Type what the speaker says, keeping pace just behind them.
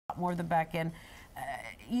more of them back in.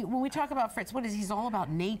 When we talk about Fritz, what is he's all about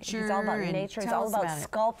nature? He's all about nature. He's all about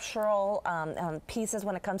sculptural pieces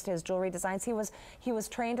when it comes to his jewelry designs. He was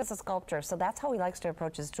trained as a sculptor, so that's how he likes to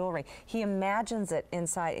approach his jewelry. He imagines it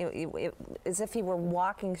inside, as if he were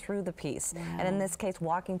walking through the piece, and in this case,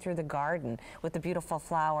 walking through the garden with the beautiful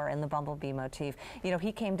flower and the bumblebee motif. You know,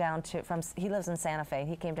 he came down he lives in Santa Fe.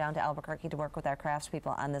 He came down to Albuquerque to work with our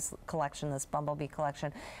craftspeople on this collection, this bumblebee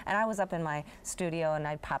collection, and I was up in my studio, and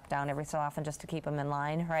I'd pop down every so often just to keep him in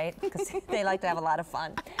line, right? Because they like to have a lot of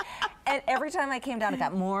fun. And every time I came down, it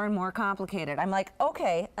got more and more complicated. I'm like,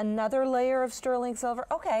 okay, another layer of sterling silver.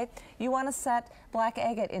 Okay, you want to set black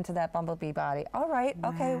agate into that bumblebee body. All right,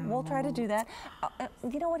 okay, we'll try to do that.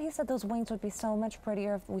 You know what he said? Those wings would be so much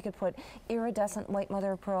prettier if we could put iridescent white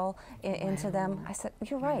mother of pearl into them. I said,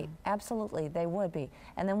 you're right, absolutely, they would be.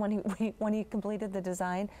 And then when he completed the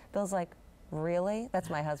design, Bill's like, really? That's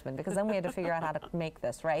my husband, because then we had to figure out how to make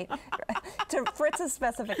this, right? To Fritz's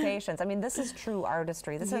specifications. I mean, this is true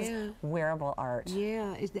artistry. This is wearable art.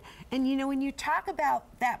 Yeah. And you know, when you talk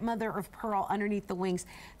about that mother of pearl underneath the wings,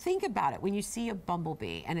 think about it. When you see a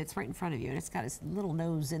bumblebee and it's right in front of you and it's got its little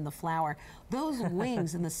nose in the flower, those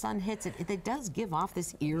wings and the sun hits it, it does give off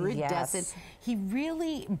this iridescent. Yes. He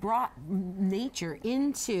really brought nature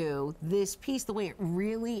into this piece the way it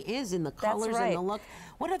really is in the colors and the look.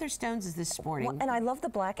 What other stones is this sporting? Well, and I love the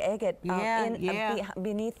black agate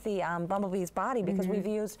beneath the bumblebee's body, because we've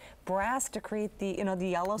used brass to create the the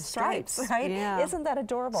yellow stripes, right? Yeah. Isn't that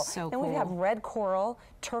adorable? So cool. And we have red coral,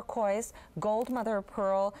 turquoise, gold mother of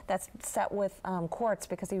pearl that's set with quartz,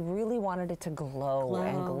 because he really wanted it to glow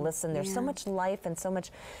and glisten. There's so much life and so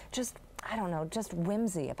much just, I don't know, just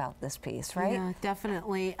whimsy about this piece, right? Yeah,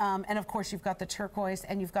 definitely. And of course, you've got the turquoise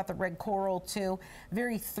and you've got the red coral too.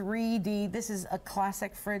 Very 3D. This is a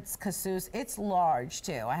classic Fritz Casuse. It's large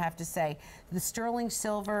too, I have to say. The sterling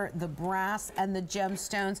silver, the brass, and the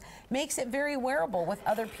gemstones makes it very wearable with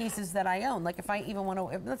other pieces that I own. Like if I even want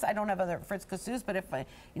to, I don't have other Fritz Casuse, but if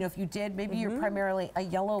if you did, maybe you're primarily a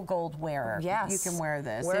yellow gold wearer. Yes. You can wear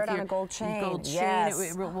this. Wear it on a gold chain.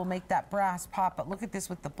 It will make that brass pop. But look at this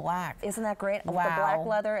with the black. Isn't that great? With the black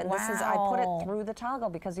leather, and this is, I put it through the toggle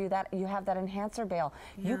because you have that enhancer bail.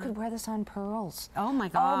 You could wear this on pearls. Oh my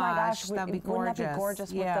gosh! Oh my gosh! That'd be gorgeous. Wouldn't that be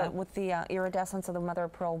gorgeous with the iridescence of the mother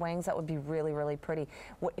of pearl wings? That would be really, really pretty.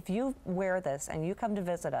 If you wear this and you come to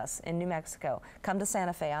visit us in New Mexico, come to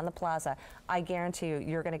Santa Fe on the plaza, I guarantee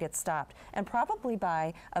you're going to get stopped, and probably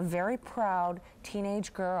by a very proud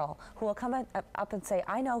teenage girl who will come up and say,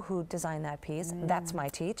 "I know who designed that piece. That's my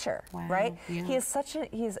teacher." Right? Yeah. He is such a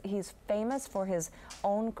he's famous for his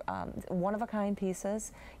own one-of-a-kind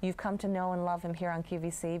pieces. You've come to know and love him here on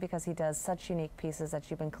QVC because he does such unique pieces that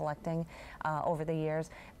you've been collecting over the years.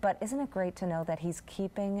 But isn't it great to know that he's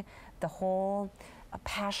keeping the whole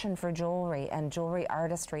passion for jewelry and jewelry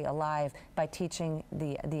artistry alive by teaching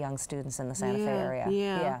the young students in the Santa Fe area?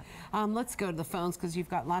 Yeah. Let's go to the phones because you've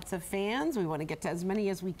got lots of fans. We want to get to as many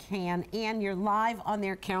as we can. And you're live on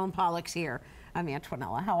there. Carolyn Pollock's here. I'm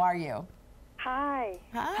Antonella. How are you? Hi.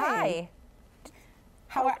 Hi.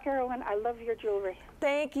 How are Carolyn? I love your jewelry.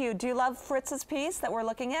 Thank you. Do you love Fritz's piece that we're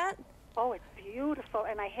looking at? Oh, it's beautiful,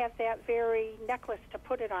 and I have that very necklace to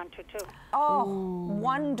put it onto too. Oh,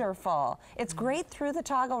 wonderful! It's great through the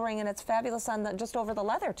toggle ring, and it's fabulous on just over the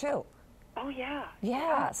leather too. Oh yeah.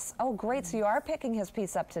 Yes. Oh, great. So you are picking his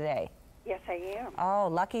piece up today. Yes, I am. Oh,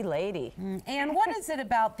 lucky lady. And what is it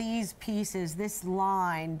about these pieces, this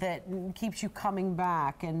line, that keeps you coming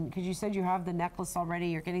back? And because you said you have the necklace already,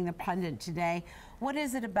 you're getting the pendant today. What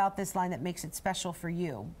is it about this line that makes it special for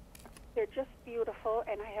you? They're just beautiful,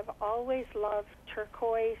 and I have always loved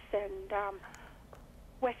turquoise and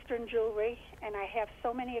Western jewelry, and I have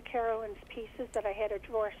so many of Carolyn's pieces that I had a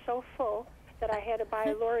drawer so full that I had to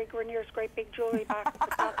buy Lori Grenier's great big jewelry box to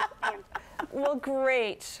put down. Well,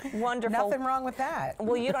 great. Wonderful. Nothing wrong with that.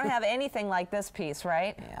 Well, you don't have anything like this piece,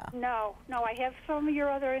 right? Yeah. No, I have some of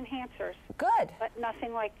your other enhancers. Good. But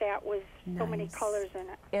nothing like that with so many colors in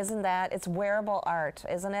it. Isn't that? It's wearable art,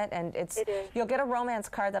 isn't it? And it is. You'll get a romance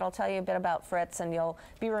card that'll tell you a bit about Fritz, and you'll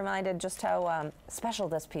be reminded just how special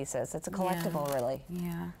this piece is. It's a collectible, really.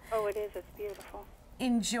 Yeah. Oh, it is. It's beautiful.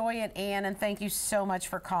 Enjoy it, Ann, and thank you so much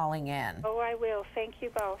for calling in. Oh, I will. Thank you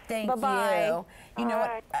both. Thank Bye-bye. you. You know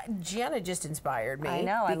what? Gianna just inspired me. I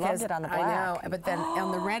know. I loved it on the black. I know. But then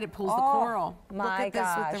on the red, it pulls the coral. My Look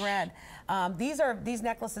at this with the red. These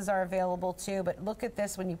necklaces are available too, but look at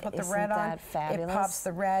this, when you put the red on, fabulous? it pops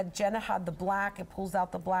the red. Jenna had the black, it pulls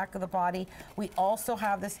out the black of the body. We also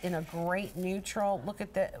have this in a great neutral. Look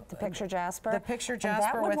at the picture jasper. The picture jasper and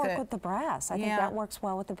that would with work with the brass. I think that works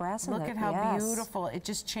well with the brass. Look at how beautiful. It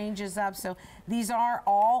just changes up. So these are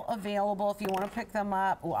all available if you want to pick them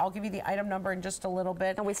up. Well, I'll give you the item number in just a little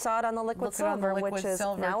bit. And we saw it on the liquid silver, which is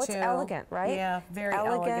now it's elegant, right? Yeah, very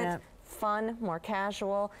elegant. Fun, more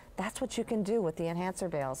casual. That's what you can do with the enhancer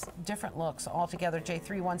veils. Different looks altogether.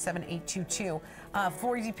 J317822.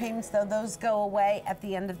 40 payments though, those go away at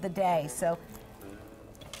the end of the day. So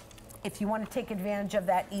if you want to take advantage of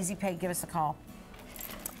that easy pay, give us a call.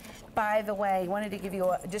 By the way, I wanted to give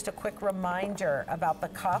you just a quick reminder about the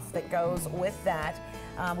cuff that goes with that.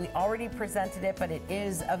 We already presented it, but it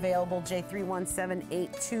is available,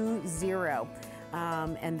 J317820.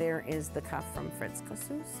 And there is the cuff from Fritz.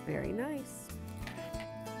 Casuse, very nice.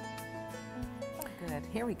 Good.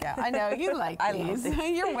 Here we go. I know you like these.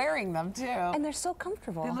 You're wearing them too. And they're so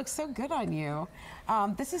comfortable. They look so good on you.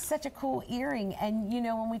 This is such a cool earring. And you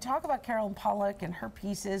know, when we talk about Carolyn Pollock and her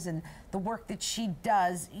pieces and the work that she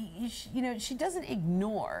does, you know, she doesn't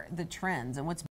ignore the trends and what's